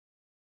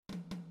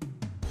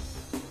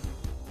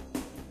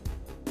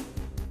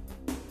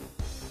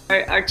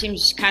Our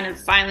team's kind of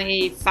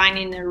finally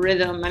finding their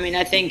rhythm. I mean,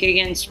 I think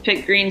against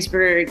Pitt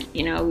Greensburg,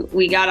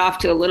 we got off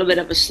to a little bit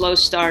of a slow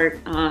start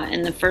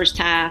in the first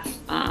half.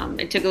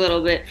 It took a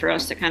little bit for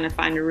us to kind of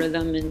find a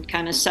rhythm and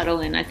kind of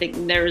settle in. I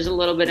think there was a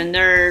little bit of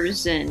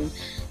nerves and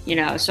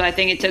so I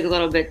think it took a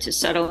little bit to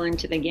settle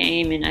into the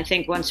game. And I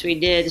think once we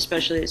did,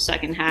 especially the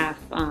second half,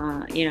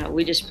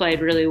 we just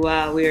played really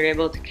well. We were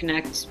able to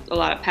connect a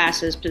lot of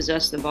passes,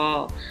 possess the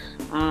ball,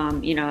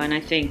 and I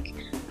think,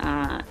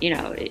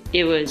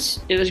 it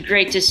was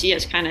great to see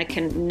us kind of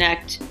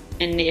connect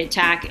in the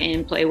attack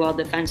and play well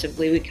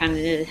defensively. We kind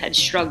of had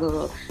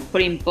struggled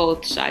putting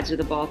both sides of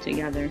the ball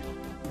together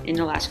in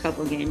the last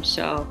couple of games.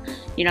 So,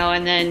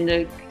 and then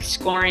the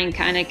scoring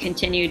kind of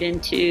continued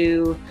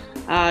into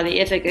the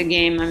Ithaca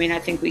game. I mean, I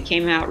think we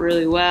came out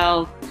really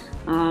well.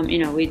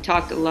 We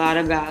talked a lot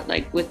about,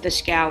 like, with the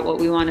scout, what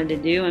we wanted to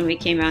do, and we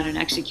came out and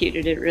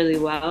executed it really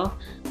well.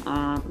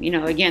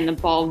 Again, the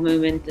ball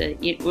movement,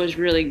 it was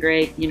really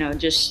great.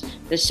 Just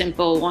the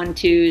simple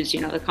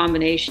 1-2s, the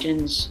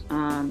combinations,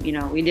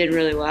 we did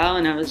really well.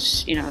 And I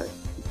was,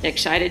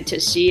 excited to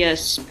see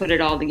us put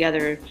it all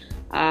together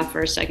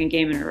for a second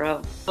game in a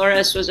row.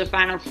 Loras was in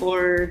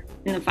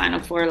the Final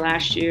Four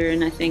last year,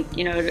 and I think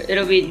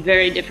it'll be a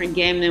very different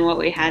game than what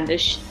we had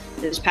this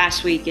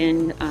past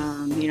weekend.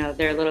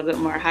 They're a little bit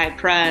more high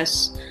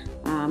press.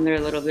 They're a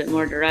little bit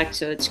more direct,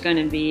 so it's going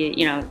to be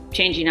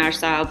changing our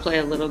style play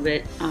a little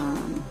bit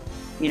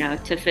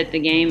to fit the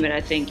game. But I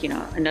think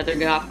another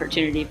good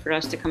opportunity for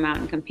us to come out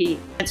and compete.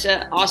 It's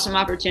an awesome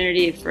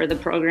opportunity for the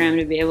program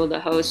to be able to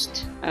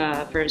host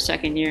for a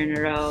second year in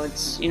a row.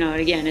 It's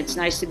again, it's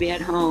nice to be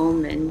at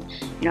home and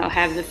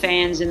have the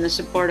fans and the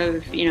support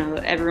of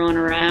everyone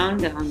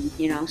around.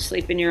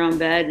 Sleep in your own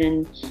bed,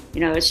 and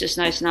it's just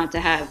nice not to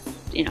have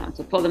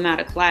to pull them out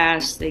of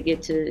class. They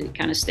get to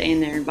kind of stay in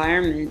their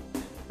environment.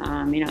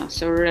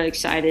 So we're really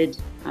excited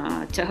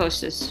to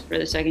host this for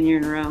the second year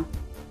in a row.